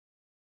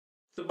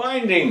The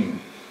binding,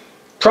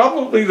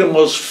 probably the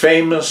most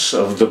famous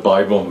of the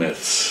Bible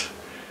myths.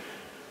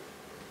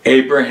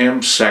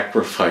 Abraham's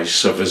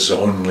sacrifice of his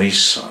only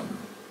son.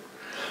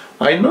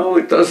 I know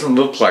it doesn't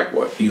look like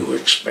what you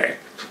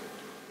expect.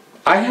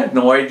 I had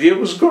no idea it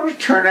was going to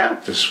turn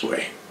out this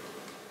way.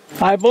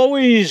 I've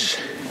always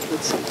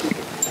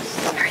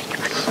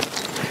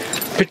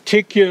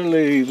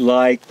particularly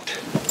liked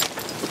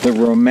the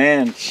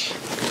romance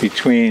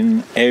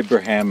between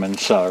Abraham and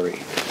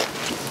Sarai.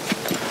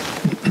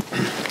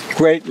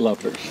 Great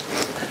lovers.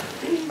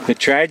 The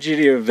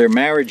tragedy of their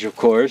marriage, of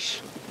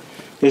course,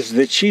 is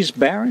that she's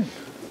barren.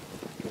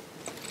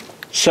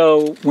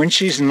 So when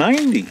she's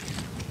 90,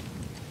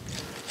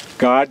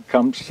 God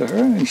comes to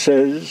her and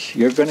says,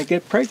 "You're going to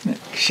get pregnant."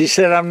 She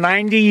said, "I'm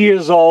 90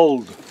 years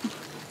old.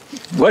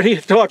 What are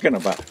you talking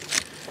about?"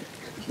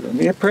 She's going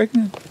to get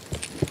pregnant.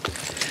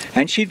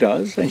 And she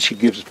does, and she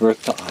gives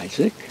birth to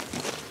Isaac.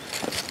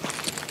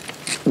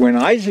 When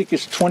Isaac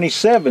is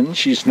 27,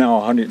 she's now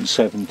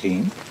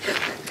 117.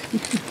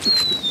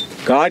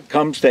 God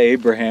comes to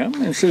Abraham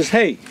and says,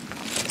 "Hey,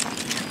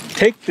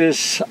 take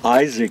this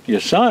Isaac, your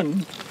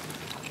son,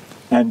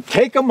 and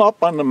take him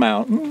up on the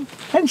mountain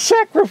and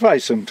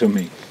sacrifice him to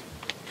me."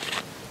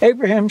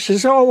 Abraham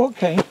says, "Oh,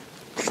 okay."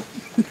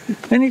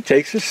 And he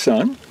takes his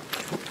son.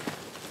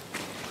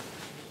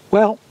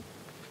 Well,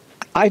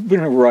 I've been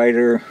a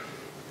writer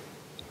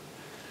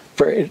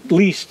for at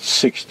least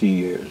 60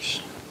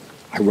 years.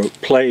 I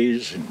wrote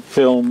plays and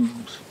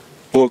films,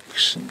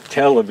 books and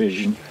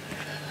television.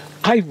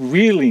 I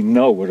really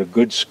know what a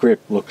good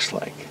script looks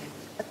like.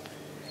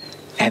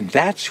 And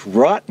that's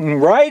rotten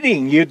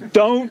writing. You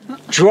don't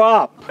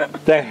drop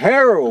the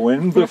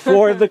heroine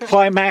before the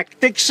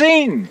climactic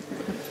scene.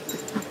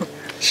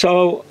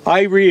 So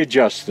I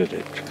readjusted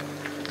it.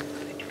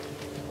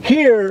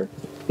 Here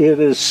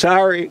it is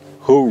Sarai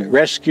who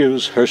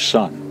rescues her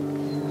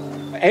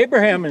son.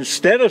 Abraham,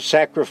 instead of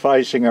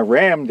sacrificing a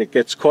ram that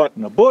gets caught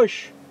in a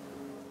bush,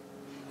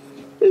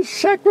 is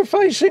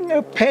sacrificing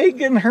a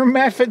pagan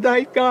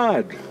hermaphrodite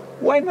god.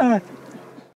 Why not?